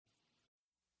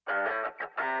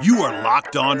You are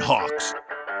Locked On Hawks,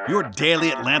 your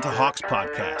daily Atlanta Hawks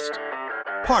podcast.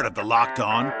 Part of the Locked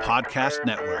On Podcast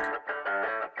Network.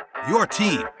 Your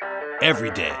team every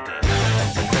day.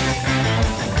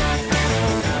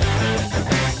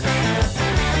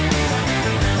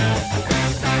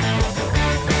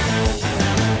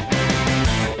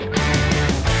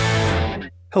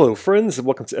 Hello, friends, and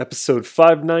welcome to episode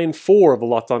 594 of the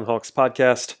Locked On Hawks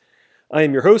podcast. I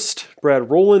am your host,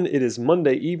 Brad Rowland. It is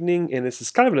Monday evening, and this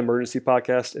is kind of an emergency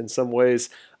podcast in some ways.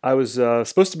 I was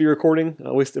supposed to be recording,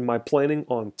 at least in my planning,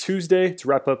 on Tuesday to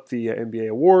wrap up the NBA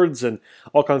awards and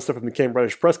all kinds of stuff from the Cam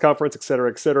Reddish press conference,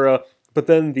 etc., etc. But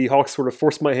then the Hawks sort of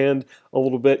forced my hand a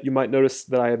little bit. You might notice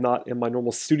that I am not in my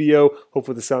normal studio.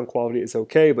 Hopefully the sound quality is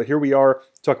okay. But here we are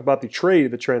to talk about the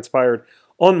trade that transpired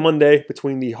on Monday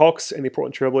between the Hawks and the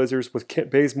Portland Trail Blazers, with Kent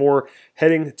Bazemore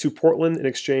heading to Portland in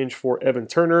exchange for Evan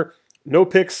Turner. No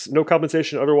picks, no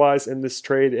compensation otherwise in this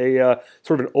trade. A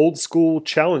sort of an old school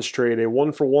challenge trade, a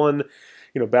one-for-one,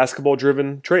 basketball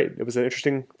driven trade. It was an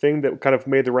interesting thing that kind of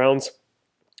made the rounds.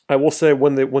 I will say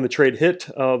when the trade hit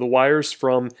the wires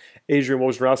from Adrian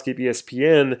Wojnarowski at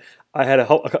ESPN, I had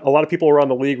a lot of people around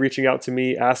the league reaching out to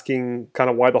me asking kind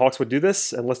of why the Hawks would do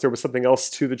this, unless there was something else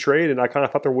to the trade, and I kind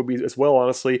of thought there would be as well,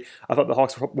 honestly. I thought the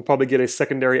Hawks would probably get a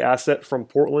secondary asset from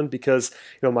Portland because,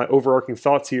 my overarching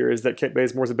thoughts here is that Kent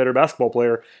Bazemore is a better basketball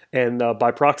player and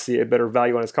by proxy a better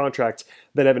value on his contract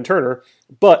than Evan Turner.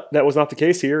 But that was not the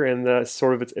case here, and it's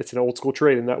an old school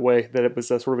trade in that way that it was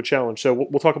sort of a challenge. So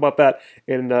we'll talk about that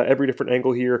in every different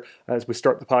angle here as we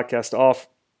start the podcast off.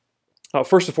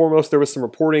 First and foremost, there was some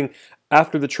reporting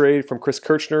after the trade from Chris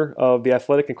Kirchner of The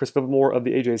Athletic and Chris Livermore of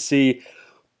the AJC.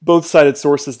 Both cited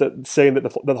sources that saying that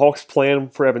the Hawks' plan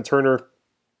for Evan Turner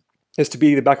is to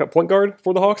be the backup point guard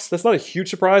for the Hawks. That's not a huge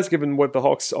surprise given what the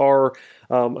Hawks are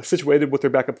situated with their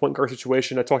backup point guard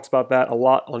situation. I talked about that a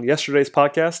lot on yesterday's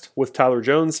podcast with Tyler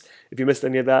Jones. If you missed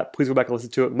any of that, please go back and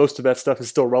listen to it. Most of that stuff is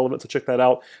still relevant, so check that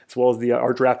out, as well as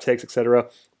our draft takes, etc.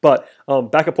 But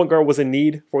backup point guard was a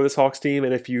need for this Hawks team,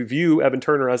 and if you view Evan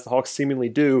Turner, as the Hawks seemingly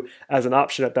do, as an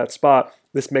option at that spot,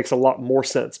 this makes a lot more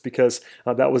sense because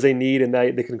that was a need, and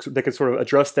they can sort of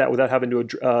address that without having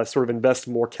to sort of invest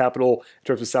more capital in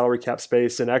terms of salary cap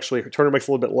space. And actually, Turner makes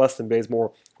a little bit less than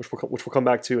Bazemore, which we'll come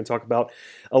back to and talk about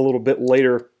a little bit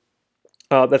later.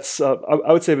 I would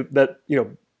say that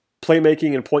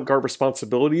playmaking and point guard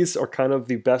responsibilities are kind of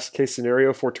the best case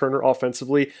scenario for Turner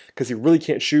offensively because he really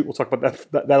can't shoot. We'll talk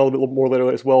about that a little bit more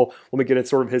later as well when we get into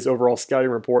sort of his overall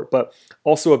scouting report. But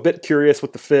also a bit curious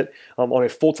with the fit on a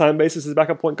full-time basis as a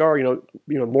backup point guard.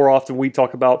 More often we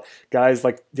talk about guys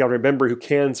like DeAndre Bembry who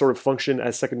can sort of function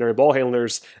as secondary ball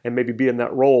handlers and maybe be in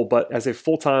that role, but as a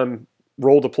full-time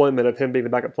role deployment of him being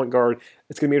the backup point guard,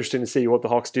 it's going to be interesting to see what the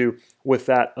Hawks do with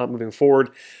that moving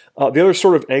forward. The other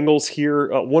sort of angles here,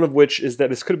 one of which is that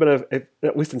this could have been,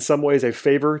 at least in some ways, a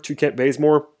favor to Kent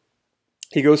Bazemore.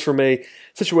 He goes from a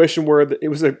situation where it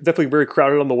was definitely very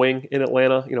crowded on the wing in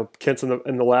Atlanta. Kent's in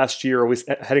the last year, or at least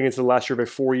heading into the last year of a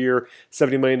 4-year,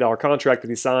 $70 million contract that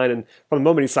he signed. And from the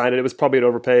moment he signed it, it was probably an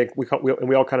overpay. We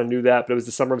all kind of knew that, but it was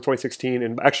the summer of 2016.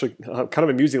 And actually, kind of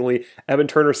amusingly, Evan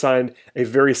Turner signed a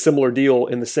very similar deal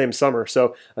in the same summer.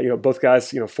 So, both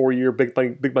guys, 4-year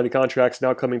big money contracts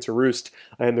now coming to roost,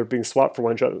 and they're being swapped for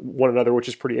one another, which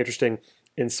is pretty interesting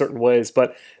in certain ways.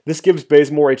 But this gives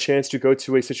Bazemore a chance to go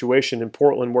to a situation in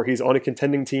Portland where he's on a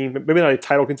contending team, maybe not a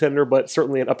title contender, but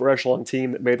certainly an upper echelon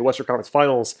team that made the Western Conference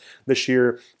Finals this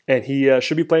year, and he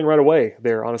should be playing right away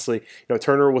there, honestly.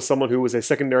 Turner was someone who was a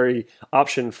secondary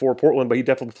option for Portland, but he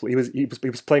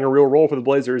was playing a real role for the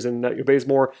Blazers, and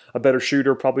Bazemore, a better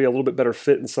shooter, probably a little bit better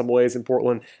fit in some ways in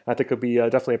Portland. I think could be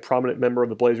definitely a prominent member of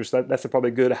the Blazers, so that's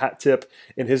probably a good hat tip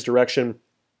in his direction.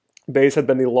 Baze had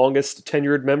been the longest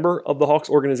tenured member of the Hawks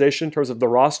organization in terms of the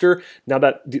roster. Now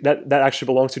that actually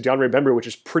belongs to DeAndre Bembry, which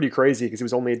is pretty crazy because he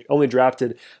was only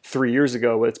drafted 3 years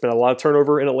ago. But it's been a lot of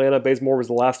turnover in Atlanta. Bazemore was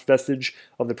the last vestige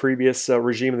of the previous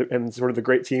regime and sort of the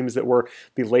great teams that were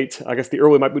the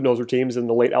early Mike Budenholzer teams and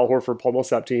the late Al Horford, Paul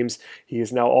Millsap teams. He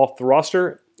is now off the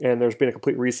roster, and there's been a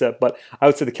complete reset. But I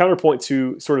would say the counterpoint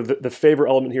to sort of the favor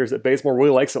element here is that Bazemore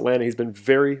really likes Atlanta. He's been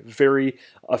very, very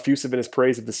effusive in his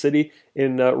praise of the city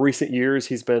in recent years.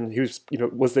 He was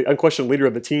the unquestioned leader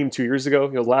of the team 2 years ago.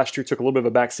 Last year took a little bit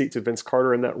of a backseat to Vince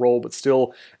Carter in that role, but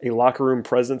still a locker room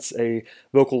presence, a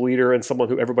vocal leader, and someone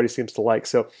who everybody seems to like.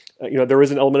 So, there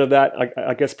is an element of that,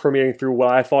 I guess, permeating through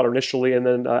what I thought initially, and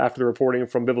then after the reporting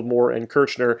from Livermore and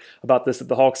Kirchner about this, that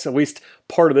the Hawks, at least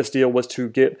part of this deal was to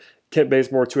get Kent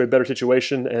Bazemore to a better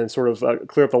situation and sort of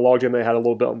clear up the logjam they had a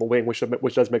little bit on the wing, which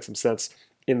does make some sense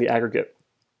in the aggregate.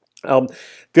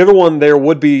 The other one there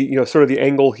would be, sort of the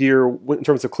angle here in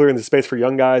terms of clearing the space for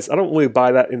young guys. I don't really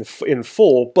buy that in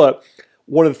full, but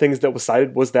one of the things that was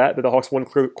cited was that the Hawks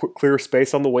want to clear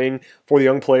space on the wing for the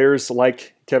young players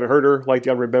like Kevin Huerter, like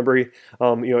DeAndre Bembry,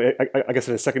 I guess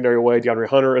in a secondary way, DeAndre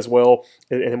Hunter as well,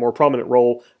 in a more prominent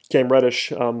role, Cam Reddish.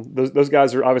 Those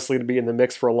guys are obviously going to be in the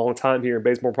mix for a long time here, and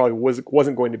Bazemore probably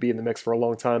wasn't going to be in the mix for a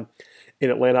long time in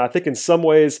Atlanta. I think in some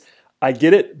ways I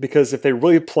get it, because if they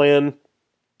really plan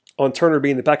on Turner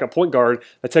being the backup point guard,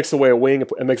 that takes away a wing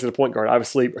and makes it a point guard.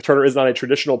 Obviously, Turner is not a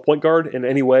traditional point guard in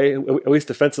any way, at least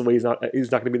defensively. He's not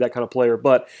going to be that kind of player.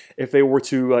 But if they were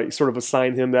to sort of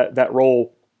assign him that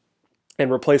role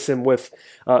and replace him with,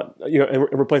 and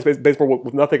replace Bazemore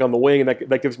with nothing on the wing, and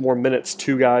that gives more minutes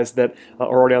to guys that are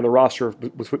already on the roster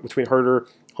between Huerter,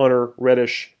 Hunter,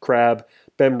 Reddish, Crabbe,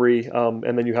 Bembry,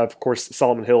 and then you have, of course,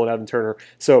 Solomon Hill and Evan Turner.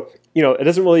 So, it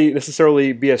doesn't really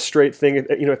necessarily be a straight thing.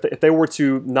 If they were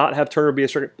to not have Turner be a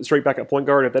straight backup point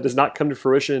guard, if that does not come to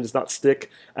fruition and does not stick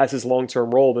as his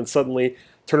long-term role, then suddenly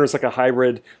Turner's like a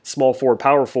hybrid small forward,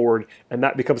 power forward, and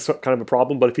that becomes kind of a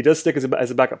problem. But if he does stick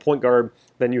as a backup point guard,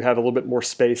 then you have a little bit more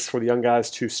space for the young guys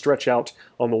to stretch out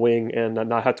on the wing and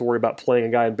not have to worry about playing a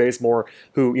guy in Bazemore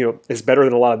who, is better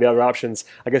than a lot of the other options.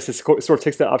 I guess it sort of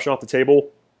takes that option off the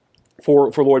table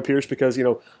for Lloyd Pierce, because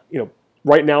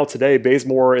right now today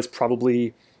Bazemore is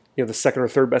probably the second or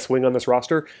third best wing on this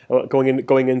roster going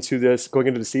into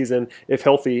the season if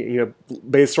healthy.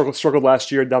 Baze struggled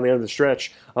last year down the end of the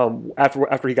stretch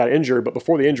after he got injured, but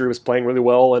before the injury was playing really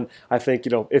well, and I think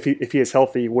if he is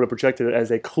healthy, would have projected it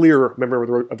as a clear member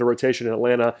of the rotation in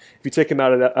Atlanta. If you take him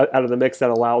out of the mix,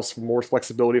 that allows for more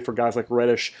flexibility for guys like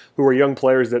Reddish, who are young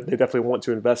players that they definitely want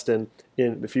to invest in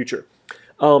the future.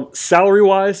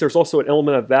 Salary-wise, there's also an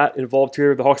element of that involved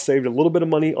here. The Hawks saved a little bit of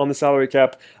money on the salary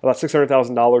cap, about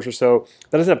 $600,000 or so.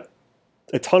 That doesn't have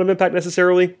a ton of impact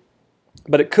necessarily,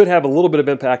 but it could have a little bit of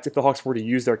impact if the Hawks were to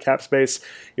use their cap space.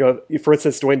 For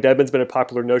instance, Dwayne Dedmon's been a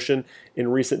popular notion in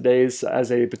recent days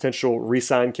as a potential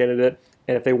re-sign candidate.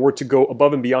 And if they were to go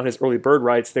above and beyond his early bird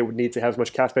rights, they would need to have as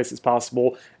much cap space as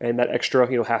possible, and that extra,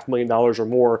 $500,000 or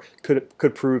more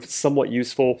could prove somewhat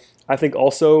useful. I think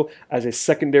also as a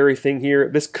secondary thing here,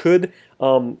 this could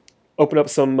open up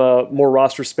some more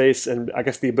roster space and I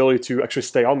guess the ability to actually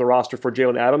stay on the roster for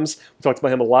Jalen Adams. We talked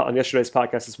about him a lot on yesterday's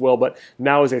podcast as well, but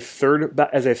now as a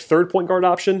third point guard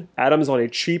option, Adams on a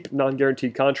cheap,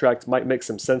 non-guaranteed contract might make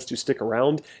some sense to stick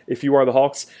around if you are the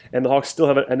Hawks, and the Hawks still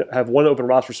have one open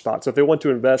roster spot. So if they want to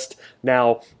invest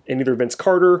now in either Vince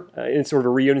Carter in sort of a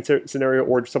reunion scenario,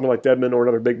 or someone like Dedmon or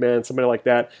another big man, somebody like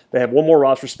that, they have one more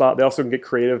roster spot. They also can get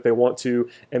creative if they want to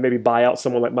and maybe buy out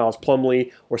someone like Miles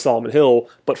Plumlee or Solomon Hill.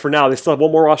 But for now, they still have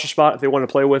one more roster spot if they want to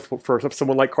play with for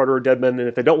someone like Carter or Dedmon. And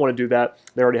if they don't want to do that,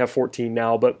 they already have 14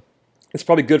 now. But it's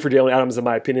probably good for Jalen Adams, in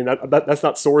my opinion. That's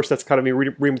not sourced. That's kind of me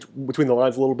reading between the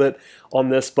lines a little bit on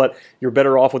this. But you're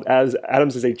better off with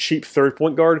Adams as a cheap third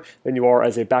point guard than you are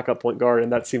as a backup point guard.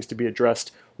 And that seems to be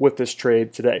addressed with this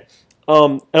trade today.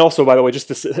 And also, by the way, just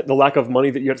the lack of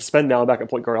money that you have to spend now on backup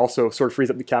point guard also sort of frees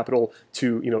up the capital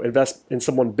to invest in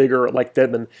someone bigger like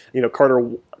Dedmon. Carter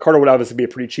would obviously be a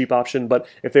pretty cheap option, but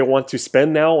if they want to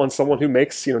spend now on someone who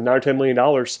makes $9 or $10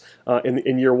 million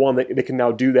in year one, they can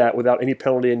now do that without any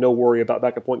penalty and no worry about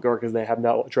backup point guard because they have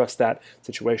now addressed that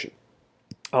situation.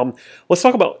 Let's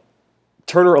talk about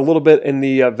Turner a little bit in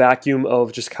the vacuum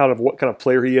of just kind of what kind of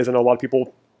player he is. I know a lot of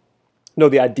people know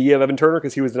the idea of Evan Turner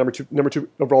because he was the number two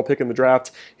overall pick in the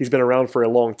draft. He's been around for a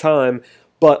long time,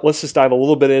 but let's just dive a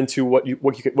little bit into what you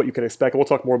can expect. And we'll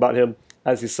talk more about him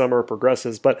as the summer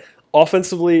progresses. But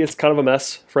offensively, it's kind of a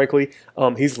mess, frankly.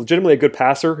 He's legitimately a good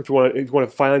passer. If you want to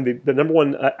find the number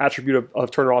one attribute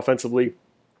of Turner offensively,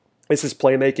 it's his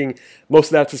playmaking. Most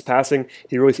of that's his passing.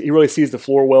 He really sees the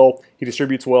floor well. He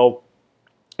distributes well,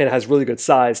 and has really good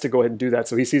size to go ahead and do that.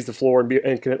 So he sees the floor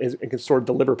and can sort of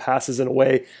deliver passes in a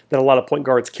way that a lot of point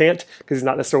guards can't, because he's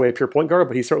not necessarily a pure point guard,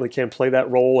 but he certainly can play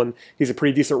that role, and he's a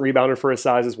pretty decent rebounder for his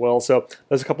size as well. So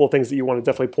there's a couple of things that you want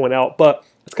to definitely point out, but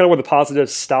that's kind of where the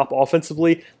positives stop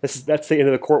offensively. That's the end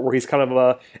of the court where he's kind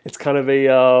of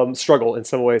a struggle in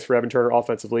some ways for Evan Turner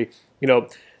offensively.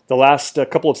 The last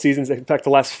couple of seasons, in fact, the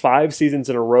last 5 seasons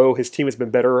in a row, his team has been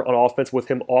better on offense with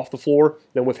him off the floor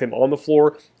than with him on the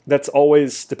floor. That's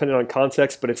always dependent on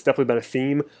context, but it's definitely been a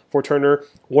theme for Turner.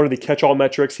 One of the catch-all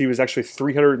metrics, he was actually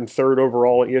 303rd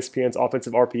overall in ESPN's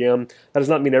offensive RPM. That does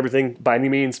not mean everything by any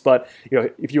means, but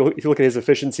if you look at his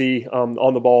efficiency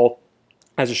on the ball,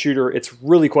 as a shooter, it's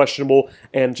really questionable,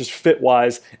 and just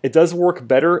fit-wise, it does work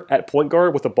better at point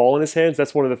guard with the ball in his hands.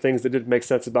 That's one of the things that didn't make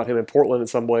sense about him in Portland in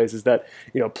some ways, is that,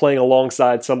 playing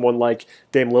alongside someone like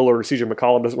Dame Lillard or CJ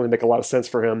McCollum doesn't really make a lot of sense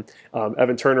for him.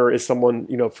 Evan Turner is someone,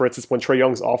 for instance, when Trae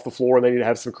Young's off the floor and they need to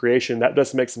have some creation, that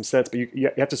does make some sense, but you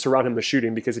have to surround him with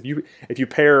shooting, because if you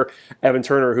pair Evan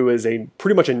Turner, who is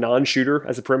pretty much a non-shooter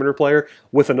as a perimeter player,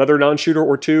 with another non-shooter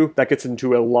or two, that gets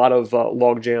into a lot of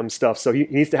logjam stuff. So he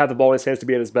needs to have the ball in his hands to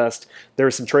be at his best.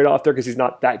 There's some trade-off there because he's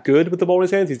not that good with the ball in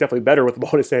his hands. He's definitely better with the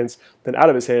ball in his hands than out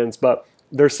of his hands, but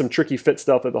there's some tricky fit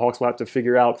stuff that the Hawks will have to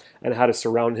figure out, and how to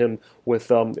surround him with,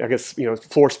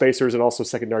 floor spacers and also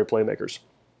secondary playmakers.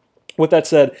 With that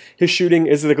said, his shooting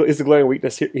is the glaring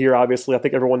weakness here, obviously. I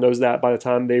think everyone knows that by the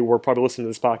time they were probably listening to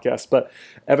this podcast. But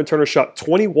Evan Turner shot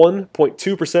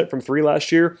 21.2% from three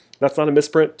last year. That's not a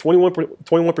misprint.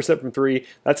 21% from three.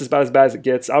 That's about as bad as it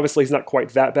gets. Obviously, he's not quite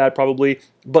that bad, probably.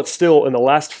 But still, in the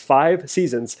last 5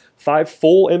 seasons, 5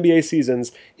 full NBA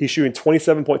seasons, he's shooting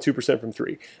 27.2% from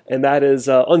three. And that is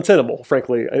untenable,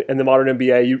 frankly, in the modern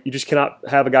NBA. You just cannot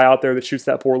have a guy out there that shoots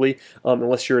that poorly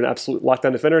unless you're an absolute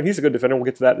lockdown defender. And he's a good defender. We'll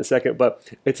get to that in a second.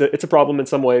 But it's a problem in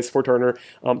some ways for Turner.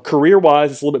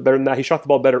 Career-wise, it's a little bit better than that. He shot the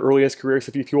ball better early in his career.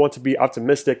 So if you want to be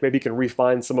optimistic, maybe you can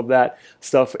refine some of that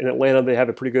stuff. In Atlanta, they have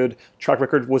a pretty good track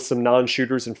record with some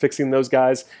non-shooters and fixing those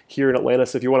guys here in Atlanta.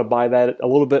 So if you want to buy that a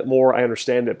little bit more, I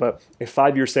understand it. But a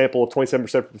 5-year sample of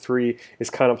 27% from three is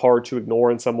kind of hard to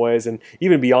ignore in some ways. And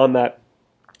even beyond that,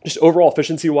 just overall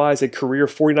efficiency-wise, a career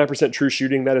 49% true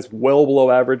shooting, that is well below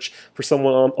average for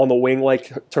someone on the wing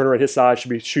like Turner at his size. Should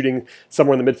be shooting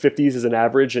somewhere in the mid-50s as an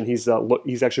average, and he's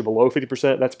actually below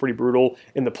 50%. That's pretty brutal.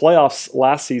 In the playoffs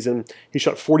last season, he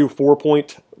shot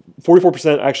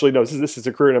 44%, actually, no, this is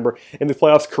a career number. In the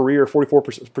playoffs career,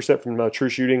 44% from true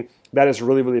shooting. That is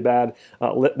really, really bad.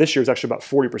 This year is actually about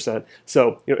 40%.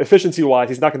 So, efficiency-wise,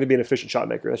 he's not going to be an efficient shot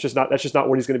maker. That's just not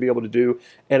what he's going to be able to do.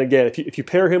 And again, if you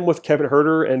pair him with Kevin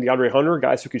Huerter and DeAndre Hunter,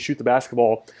 guys who can shoot the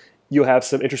basketball, you'll have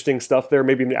some interesting stuff there.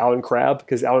 Maybe even Allen Crabbe,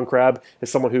 because Allen Crabbe is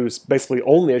someone who's basically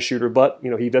only a shooter, but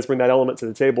he does bring that element to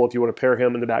the table. If you want to pair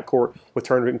him in the backcourt with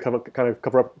Turner and kind of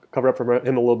cover up from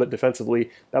him a little bit defensively,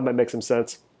 that might make some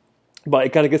sense. But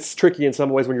it kind of gets tricky in some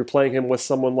ways when you're playing him with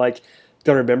someone like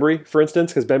Gunnar Bembry, for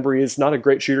instance, because Bembry is not a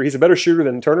great shooter. He's a better shooter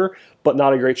than Turner, but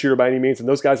not a great shooter by any means. And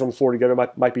those guys on the floor together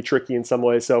might be tricky in some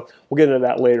ways. So we'll get into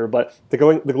that later. But the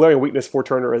glaring weakness for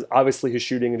Turner is obviously his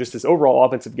shooting and just his overall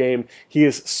offensive game. He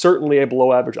is certainly a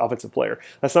below-average offensive player.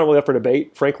 That's not really up for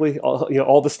debate, frankly.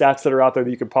 All the stats that are out there that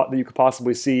you could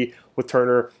possibly see with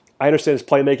Turner. I understand his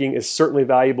playmaking is certainly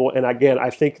valuable, and again, I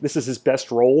think this is his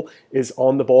best role, is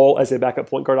on the ball as a backup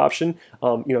point guard option.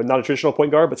 Not a traditional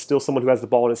point guard, but still someone who has the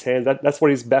ball in his hands. That's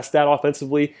what he's best at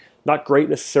offensively. Not great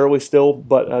necessarily still,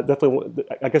 but definitely,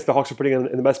 I guess the Hawks are putting him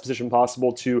in the best position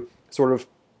possible to sort of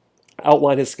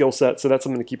outline his skill set, so that's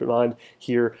something to keep in mind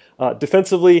here.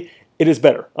 Defensively, it is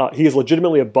better. He is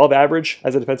legitimately above average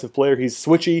as a defensive player. He's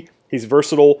switchy, he's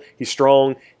versatile, he's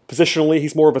strong. Positionally,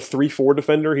 he's more of a 3-4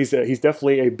 defender. He's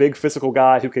definitely a big physical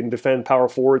guy who can defend power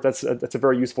forward. That's a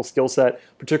very useful skill set,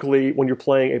 particularly when you're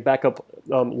playing a backup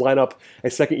lineup, a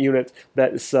second unit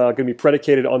that's going to be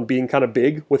predicated on being kind of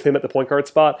big with him at the point guard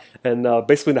spot and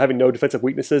basically having no defensive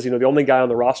weaknesses. The only guy on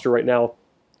the roster right now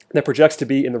that projects to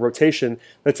be in the rotation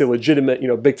that's a legitimate,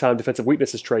 big-time defensive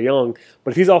weakness is Trae Young.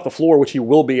 But if he's off the floor, which he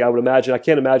will be, I would imagine, I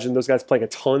can't imagine those guys playing a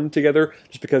ton together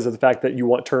just because of the fact that you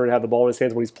want Turner to have the ball in his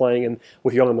hands when he's playing, and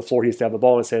with Young on the floor, he has to have the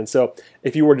ball in his hands. So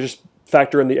if you were to just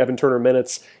factor in the Evan Turner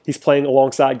minutes, he's playing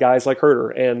alongside guys like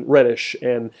Huerter and Reddish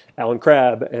and Allen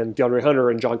Crabbe and DeAndre Hunter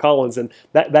and John Collins, and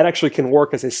that actually can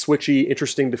work as a switchy,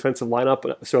 interesting defensive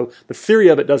lineup. So the theory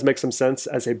of it does make some sense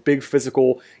as a big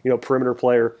physical, perimeter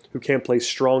player who can play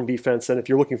strong defense. And if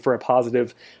you're looking for a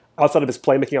positive outside of his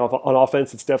playmaking on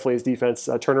offense, it's definitely his defense.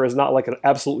 Turner is not like an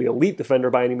absolutely elite defender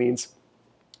by any means,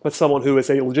 but someone who is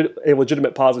a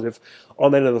legitimate positive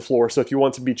on that end of the floor. So if you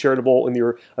want to be charitable in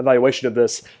your evaluation of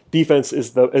this, defense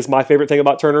is my favorite thing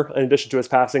about Turner, in addition to his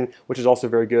passing, which is also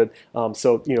very good.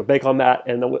 So bank on that,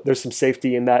 and there's some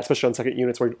safety in that, especially on second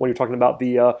units when you're talking about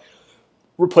the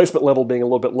replacement level being a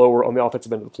little bit lower on the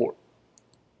offensive end of the floor.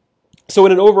 So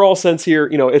in an overall sense here,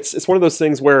 it's one of those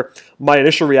things where my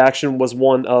initial reaction was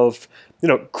one of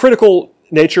critical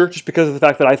nature, just because of the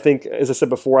fact that I think, as I said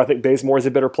before, I think Bazemore is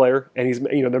a better player, and he's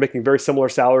they're making very similar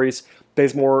salaries.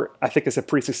 Bazemore, I think, is a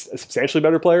pretty substantially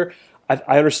better player.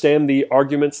 I understand the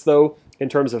arguments though in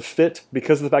terms of fit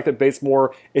because of the fact that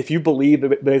Bazemore, if you believe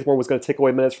that Bazemore was going to take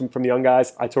away minutes from the young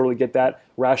guys, I totally get that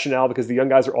rationale because the young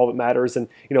guys are all that matters. And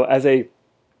as a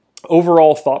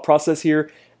overall thought process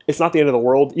here, it's not the end of the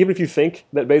world. Even if you think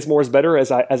that Bazemore is better,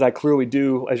 as I clearly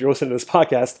do, as you're listening to this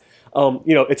podcast,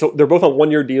 they're both on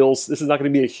 1-year deals. This is not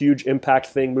going to be a huge impact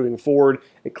thing moving forward.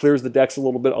 It clears the decks a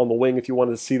little bit on the wing if you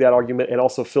wanted to see that argument, and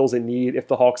also fills a need if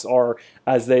the Hawks are,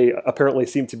 as they apparently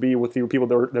seem to be with the people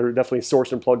that are definitely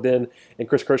sourced and plugged in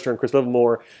Chris Kirschner and Chris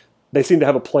Livermore. They seem to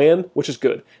have a plan, which is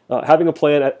good. Having a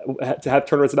plan to have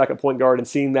Turner as a backup point guard and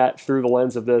seeing that through the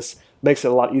lens of this makes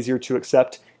it a lot easier to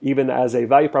accept. Even as a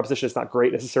value proposition, it's not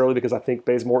great necessarily because I think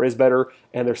Bazemore is better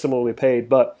and they're similarly paid.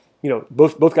 But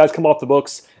both guys come off the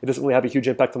books. It doesn't really have a huge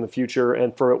impact on the future.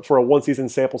 And for a one-season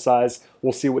sample size,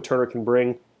 we'll see what Turner can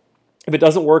bring. If it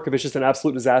doesn't work, if it's just an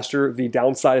absolute disaster, the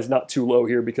downside is not too low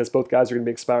here because both guys are going to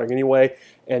be expiring anyway,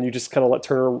 and you just kind of let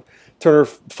Turner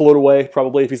float away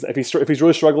probably if he's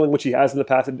really struggling, which he has in the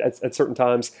past at certain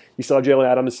times. You still have Jalen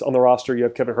Adams on the roster. You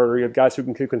have Kevin Huerter. You have guys who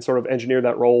can sort of engineer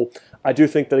that role. I do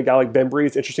think that a guy like Bembry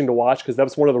is interesting to watch because that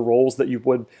was one of the roles that you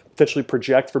would potentially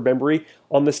project for Bembry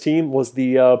on this team was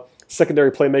the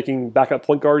secondary playmaking backup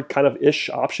point guard kind of ish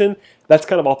option. That's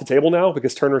kind of off the table now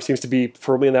because Turner seems to be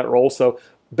firmly in that role. So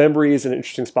Bembry is an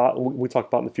interesting spot, and we talk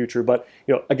about in the future. But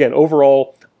again,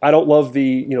 overall, I don't love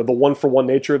the the 1-for-1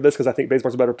 nature of this because I think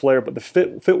Bazemore's a better player. But the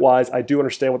fit wise, I do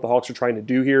understand what the Hawks are trying to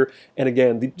do here. And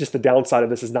again, just the downside of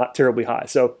this is not terribly high.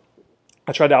 So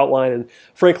I tried to outline, and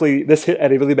frankly, this hit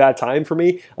at a really bad time for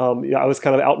me. I was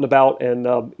kind of out and about, and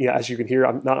as you can hear,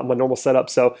 I'm not on my normal setup,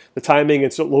 so the timing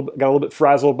got a little bit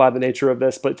frazzled by the nature of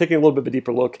this. But taking a little bit of a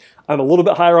deeper look, I'm a little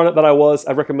bit higher on it than I was.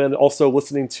 I recommend also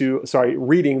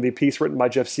reading the piece written by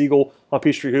Jeff Siegel on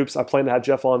Peachtree Hoops. I plan to have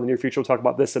Jeff on in the near future. We'll talk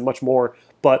about this and much more.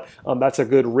 But that's a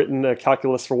good written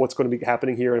calculus for what's going to be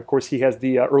happening here. And of course, he has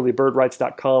the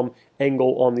earlybirdrights.com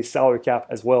angle on the salary cap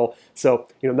as well. So,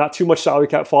 not too much salary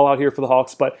cap fallout here for the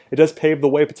Hawks, but it does pave the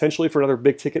way potentially for another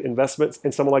big ticket investment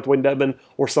in someone like Dwayne Dedmon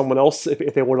or someone else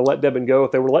if they were to let Dedmon go.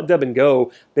 If they were to let Dedmon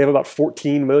go, they have about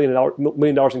 $14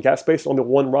 million in cap space, only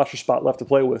one roster spot left to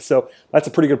play with. So that's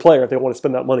a pretty good player if they want to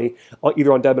spend that money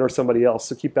either on Dedmon or somebody else.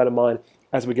 So keep that in mind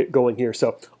as we get going here.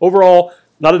 So overall,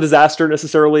 not a disaster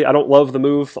necessarily. I don't love the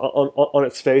move on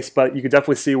its face, but you can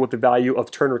definitely see what the value of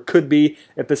Turner could be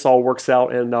if this all works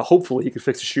out, and hopefully he can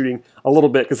fix the shooting a little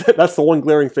bit because that's the one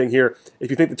glaring thing here. If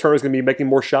you think the Turner's going to be making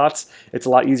more shots, it's a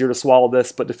lot easier to swallow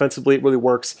this, but defensively it really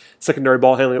works. Secondary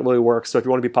ball handling, it really works. So if you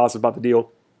want to be positive about the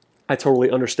deal, I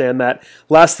totally understand that.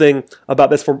 Last thing about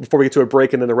this before we get to a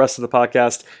break and then the rest of the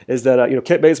podcast is that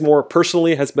Kent Bazemore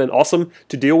personally has been awesome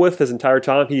to deal with his entire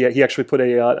time. He actually put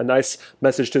a nice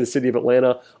message to the city of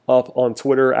Atlanta up on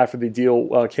Twitter after the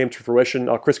deal came to fruition.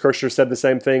 Chris Kirschner said the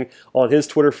same thing on his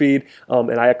Twitter feed,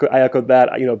 and I echoed that.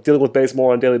 Dealing with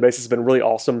Bazemore on a daily basis has been really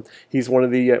awesome. He's one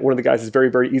of the guys that's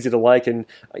very, very easy to like, and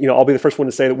I'll be the first one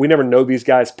to say that we never know these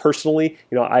guys personally.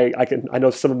 I know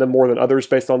some of them more than others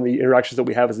based on the interactions that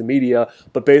we have as a media.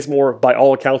 But Bazemore, by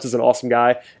all accounts, is an awesome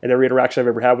guy, and every interaction I've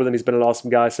ever had with him, he's been an awesome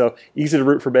guy. So easy to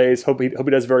root for Baze. Hope he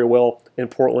does very well in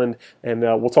Portland, and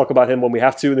we'll talk about him when we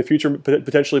have to in the future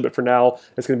potentially. But for now,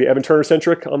 it's going to be Evan Turner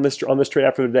centric on this trade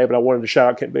after the day. But I wanted to shout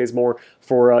out Kent Bazemore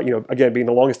for again being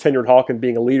the longest tenured Hawk and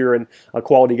being a leader and a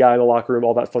quality guy in the locker room,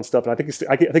 all that fun stuff. And I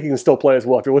think he can still play as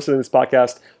well. If you're listening to this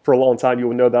podcast for a long time, you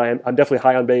will know that I'm definitely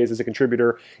high on Baze as a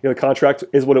contributor. The contract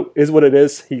is what it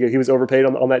is. He was overpaid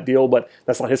on that deal, but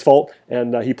that's not his fault.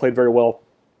 And he played very well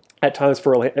at times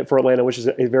for Atlanta, which is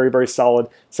a very, very solid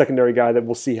secondary guy that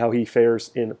we'll see how he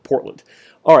fares in Portland.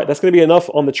 All right, that's going to be enough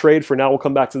on the trade for now. We'll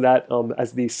come back to that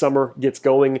as the summer gets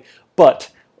going.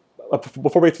 But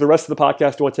before we get to the rest of the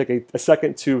podcast, I want to take a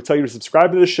second to tell you to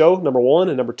subscribe to the show, number one.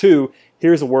 And number two,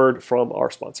 here's a word from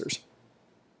our sponsors.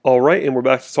 All right, and we're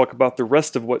back to talk about the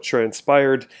rest of what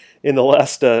transpired in the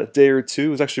last day or two.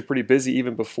 It was actually pretty busy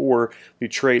even before the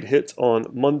trade hit on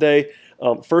Monday.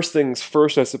 First things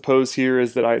first, I suppose, here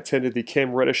is that I attended the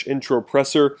Cam Reddish intro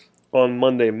presser on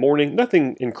Monday morning.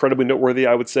 Nothing incredibly noteworthy,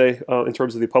 I would say, in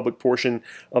terms of the public portion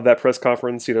of that press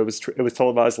conference. It was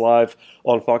televised live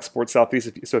on Fox Sports Southeast.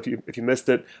 So if you missed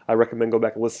it, I recommend go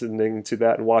back and listening to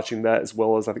that and watching that, as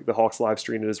well as I think the Hawks live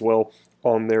streamed it as well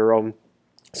on their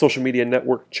social media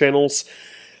network channels.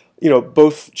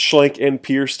 Both Schlenk and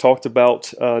Pierce talked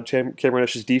about Cam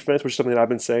Reddish's defense, which is something that I've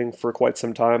been saying for quite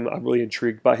some time. I'm really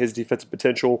intrigued by his defensive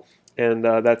potential, and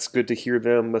that's good to hear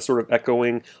them sort of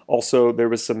echoing. Also, there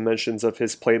was some mentions of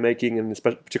his playmaking, and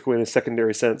particularly in a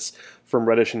secondary sense from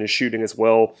Reddish and his shooting as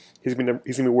well. He's going to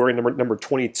be wearing number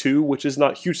 22, which is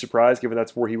not a huge surprise given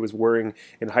that's where he was wearing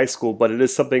in high school, but it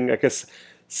is something, I guess,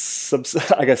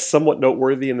 somewhat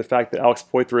noteworthy in the fact that Alex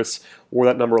Poitras wore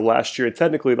that number last year. And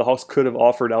technically, the Hawks could have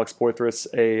offered Alex Poitras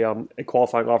a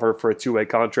qualifying offer for a two-way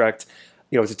contract.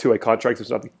 it's a two-way contract,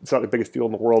 so it's not the biggest deal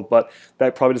in the world, but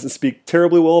that probably doesn't speak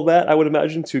terribly well of that, I would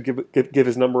imagine, to give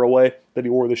his number away that he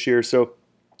wore this year. So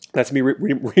that's me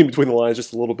reading between the lines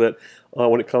just a little bit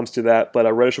when it comes to that.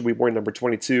 But Reddish will be wearing number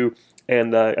 22.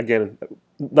 And again,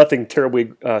 nothing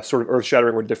terribly sort of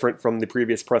earth-shattering or different from the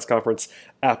previous press conference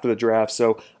after the draft.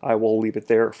 So I will leave it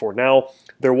there for now.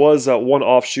 There was one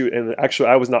offshoot, and actually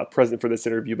I was not present for this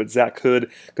interview, but Zach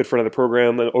Hood, good friend of the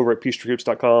program, and over at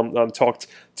PeachtreeHoops.com, talked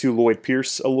to Lloyd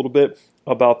Pierce a little bit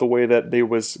about the way that they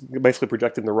was basically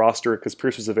projecting the roster because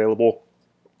Pierce was available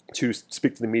to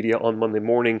speak to the media on Monday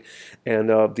morning. And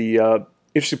the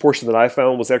interesting portion that I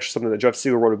found was actually something that Jeff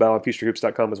Siegel wrote about on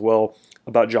PeachtreeHoops.com as well,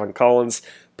 about John Collins.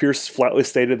 Pierce flatly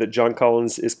stated that John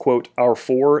Collins is, quote, our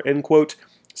 4, end quote,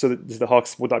 so that the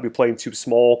Hawks would not be playing too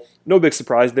small. No big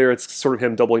surprise there. It's sort of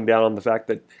him doubling down on the fact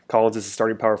that Collins is a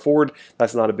starting power forward.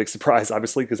 That's not a big surprise,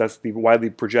 obviously, because that's the widely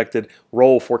projected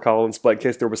role for Collins. But in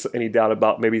case there was any doubt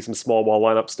about maybe some small ball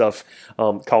lineup stuff,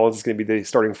 Collins is going to be the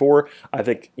starting 4. I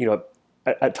think,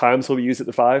 at times he'll be used at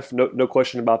the 5. No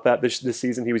question about that. This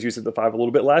season he was used at the 5 a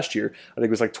little bit last year. I think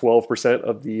it was like 12%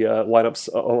 of the lineups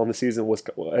on the season was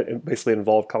basically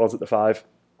involved Collins at the 5.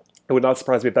 It would not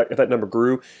surprise me if that number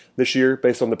grew this year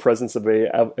based on the presence of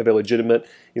a legitimate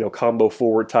combo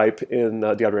forward type in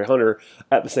DeAndre Hunter.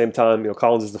 At the same time,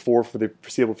 Collins is the 4 for the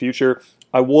foreseeable future.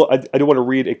 I do want to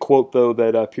read a quote though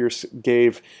that Pierce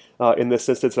gave in this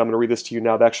instance, and I'm going to read this to you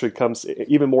now. That actually comes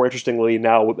even more interestingly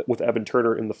now with Evan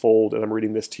Turner in the fold, and I'm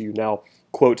reading this to you now.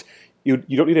 Quote, you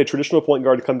don't need a traditional point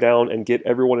guard to come down and get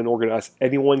everyone in organized.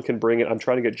 Anyone can bring it. I'm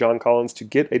trying to get John Collins to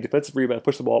get a defensive rebound,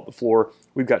 push the ball up the floor.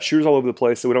 We've got shooters all over the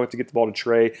place, so we don't have to get the ball to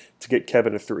Trey to get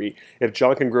Kevin a 3. If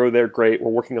John can grow there, great.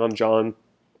 We're working on John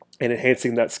and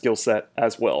enhancing that skill set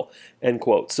as well, end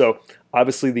quote. So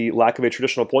obviously the lack of a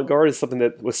traditional point guard is something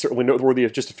that was certainly noteworthy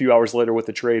of just a few hours later with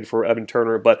the trade for Evan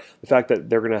Turner, but the fact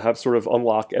that they're going to have sort of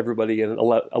unlock everybody and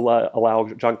allow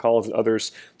John Collins and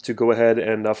others to go ahead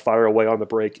and fire away on the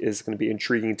break is going to be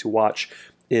intriguing to watch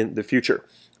in the future.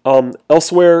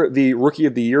 Elsewhere, the Rookie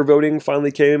of the Year voting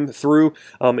finally came through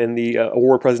in the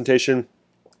award presentation.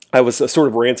 I was sort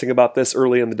of ranting about this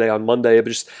early in the day on Monday, but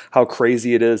just how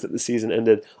crazy it is that the season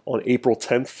ended on April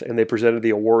 10th and they presented the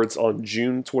awards on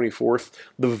June 24th.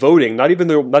 The voting, not even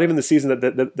the season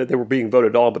that they were being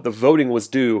voted on, but the voting was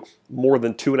due more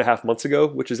than 2.5 months ago,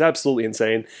 which is absolutely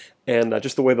insane. And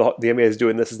just the way the NBA is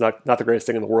doing this is not the greatest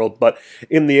thing in the world. But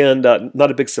in the end,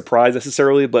 not a big surprise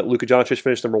necessarily, but Luka Doncic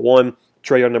finished number 1,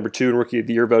 Trae Young number 2 in Rookie of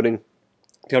the Year voting.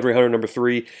 DeAndre Hunter, number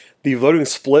 3. The voting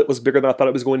split was bigger than I thought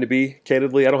it was going to be,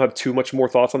 candidly. I don't have too much more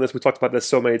thoughts on this. We talked about this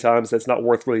so many times that it's not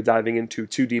worth really diving into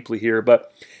too deeply here,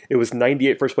 but it was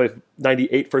 98 first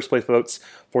place votes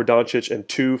for Doncic and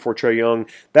 2 for Trae Young.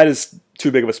 That is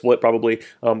too big of a split, probably.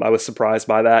 I was surprised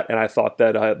by that, and I thought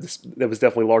that that was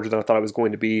definitely larger than I thought it was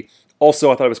going to be.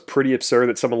 Also, I thought it was pretty absurd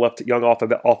that someone left Young off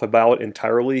a ballot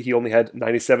entirely. He only had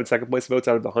 97 second place votes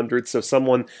out of the 100, so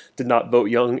someone did not vote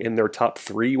Young in their top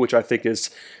 3, which I think is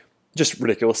just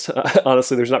ridiculous.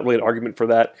 Honestly, there's not really an argument for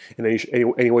that in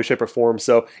any way, shape, or form.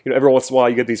 So, every once in a while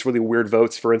you get these really weird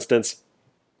votes. For instance,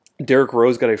 Derrick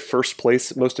Rose got a first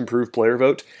place most improved player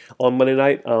vote on Monday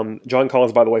night. John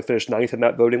Collins, by the way, finished 9th in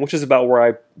that voting, which is about where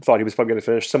I thought he was probably going to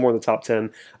finish, somewhere in the top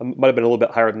 10. Might have been a little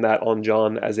bit higher than that on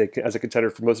John as a contender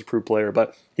for most improved player,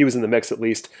 but he was in the mix at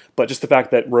least. But just the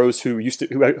fact that Rose,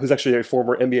 who's actually a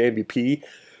former NBA MVP,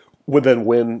 would then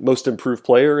win most improved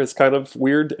player is kind of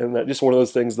weird, and that just one of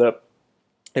those things that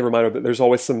a reminder that there's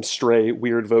always some stray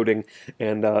weird voting,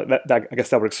 and that I guess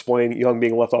that would explain Young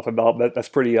being left off a ballot. That's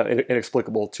pretty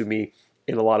inexplicable to me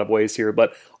in a lot of ways here.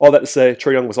 But all that to say,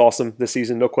 Trae Young was awesome this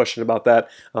season, no question about that.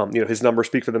 His numbers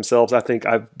speak for themselves. I think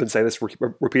I've been saying this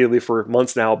repeatedly for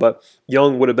months now, but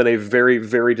Young would have been a very,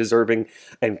 very deserving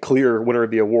and clear winner of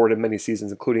the award in many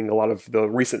seasons, including a lot of the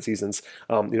recent seasons.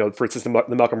 For instance, the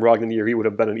Malcolm Brogdon year, he would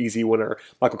have been an easy winner.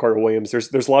 Michael Carter-Williams.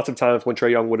 There's lots of times when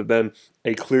Trae Young would have been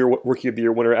a clear Rookie of the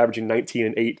Year winner, averaging 19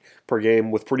 and 8 per game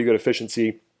with pretty good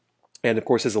efficiency. And, of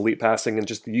course, his elite passing and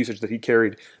just the usage that he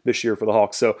carried this year for the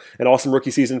Hawks. So an awesome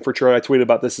rookie season for Trae. I tweeted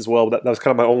about this as well. That was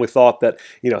kind of my only thought, that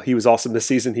he was awesome this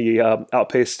season. He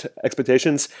outpaced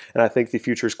expectations, and I think the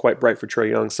future is quite bright for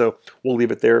Trae Young. So we'll leave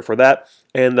it there for that.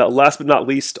 And last but not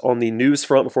least, on the news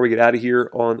front, before we get out of here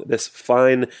on this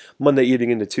fine Monday evening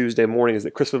into Tuesday morning, is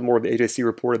that Chris Livermore of the AJC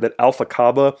reported that Alpha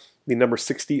Kaba, the number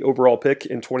 60 overall pick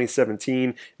in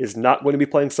 2017, is not going to be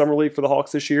playing Summer League for the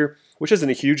Hawks this year, which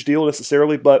isn't a huge deal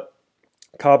necessarily, but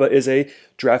Kaba is a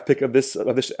draft pick of this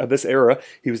era.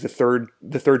 He was the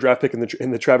third draft pick in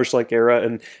the Travis Schlenk era,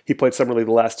 and he played Summer League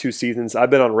the last 2 seasons. I've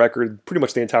been on record pretty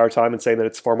much the entire time in saying that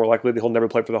it's far more likely that he'll never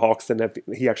play for the Hawks than if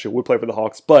he actually would play for the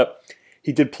Hawks. But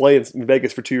he did play in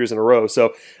Vegas for 2 years in a row.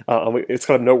 So it's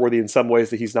kind of noteworthy in some ways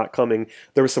that he's not coming.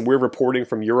 There was some weird reporting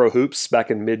from Euro Hoops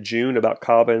back in mid-June about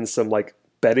Kaba and some like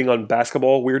betting on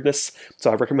basketball weirdness.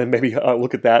 So I recommend maybe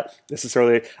look at that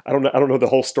necessarily. I don't know the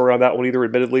whole story on that one either,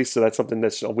 admittedly. So that's something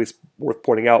that's always worth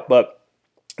pointing out. But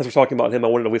as we're talking about him, I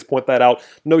wanted to at least point that out.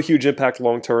 No huge impact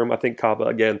long term. I think Kaba,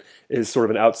 again, is sort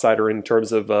of an outsider in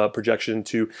terms of projection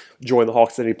to join the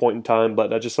Hawks at any point in time,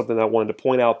 but just something that I wanted to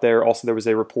point out there. Also, there was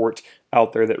a report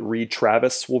out there that Reed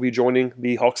Travis will be joining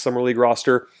the Hawks Summer League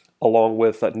roster, along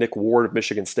with Nick Ward of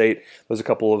Michigan State. There's a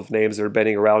couple of names that are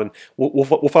betting around, and we'll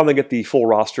finally get the full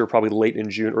roster probably late in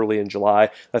June, early in July.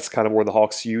 That's kind of where the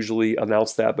Hawks usually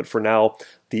announce that, but for now,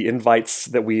 the invites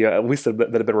that we, at least that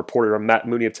have been reported, are Matt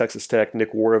Mooney of Texas Tech,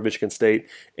 Nick Ward of Michigan State,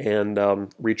 and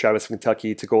Reed Travis of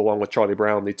Kentucky to go along with Charlie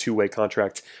Brown, the two-way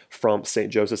contract from St.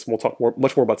 Joseph's. And we'll talk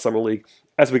much more about Summer League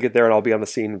as we get there, and I'll be on the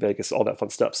scene in Vegas, all that fun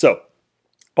stuff. So,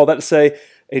 all that to say,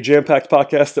 a jam-packed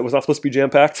podcast that was not supposed to be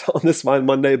jam-packed on this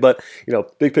Monday, but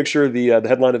big picture, the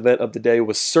headline event of the day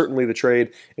was certainly the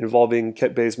trade involving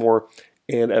Kent Bazemore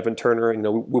and Evan Turner.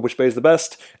 Which Bay is the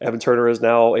best? Evan Turner is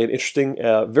now an interesting,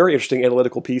 very interesting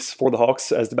analytical piece for the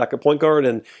Hawks as the backup point guard,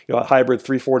 and a hybrid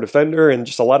 3-4 defender, and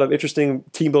just a lot of interesting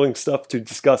team building stuff to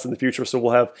discuss in the future. So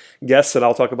we'll have guests, and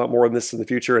I'll talk about more of this in the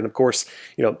future. And of course,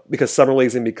 because Summer League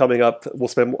is going to be coming up, we'll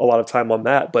spend a lot of time on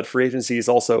that. But free agency is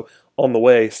also on the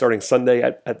way, starting Sunday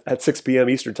at 6 p.m.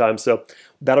 Eastern time. So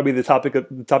that'll be the topic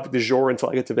du jour until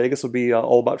I get to Vegas. Will be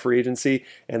all about free agency,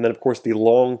 and then of course the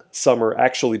long summer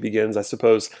actually begins. I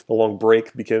suppose the long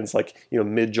break begins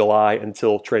mid-July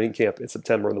until training camp in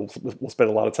September, and we'll spend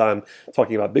a lot of time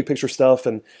talking about big picture stuff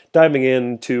and diving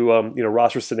into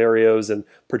roster scenarios and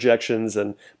projections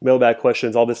and mailbag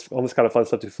questions, all this kind of fun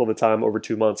stuff to fill the time over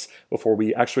 2 months before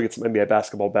we actually get some NBA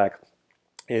basketball back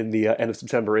in the end of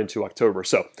September into October.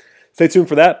 So stay tuned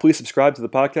for that. Please subscribe to the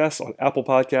podcast on Apple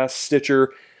Podcasts,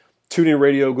 Stitcher, TuneIn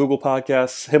Radio, Google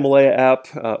Podcasts, Himalaya app,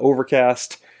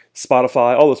 Overcast,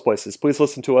 Spotify, all those places. Please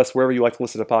listen to us wherever you like to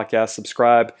listen to podcasts.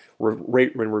 Subscribe,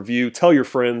 rate, and review. Tell your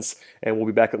friends, and we'll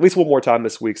be back at least one more time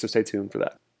this week, so stay tuned for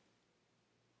that.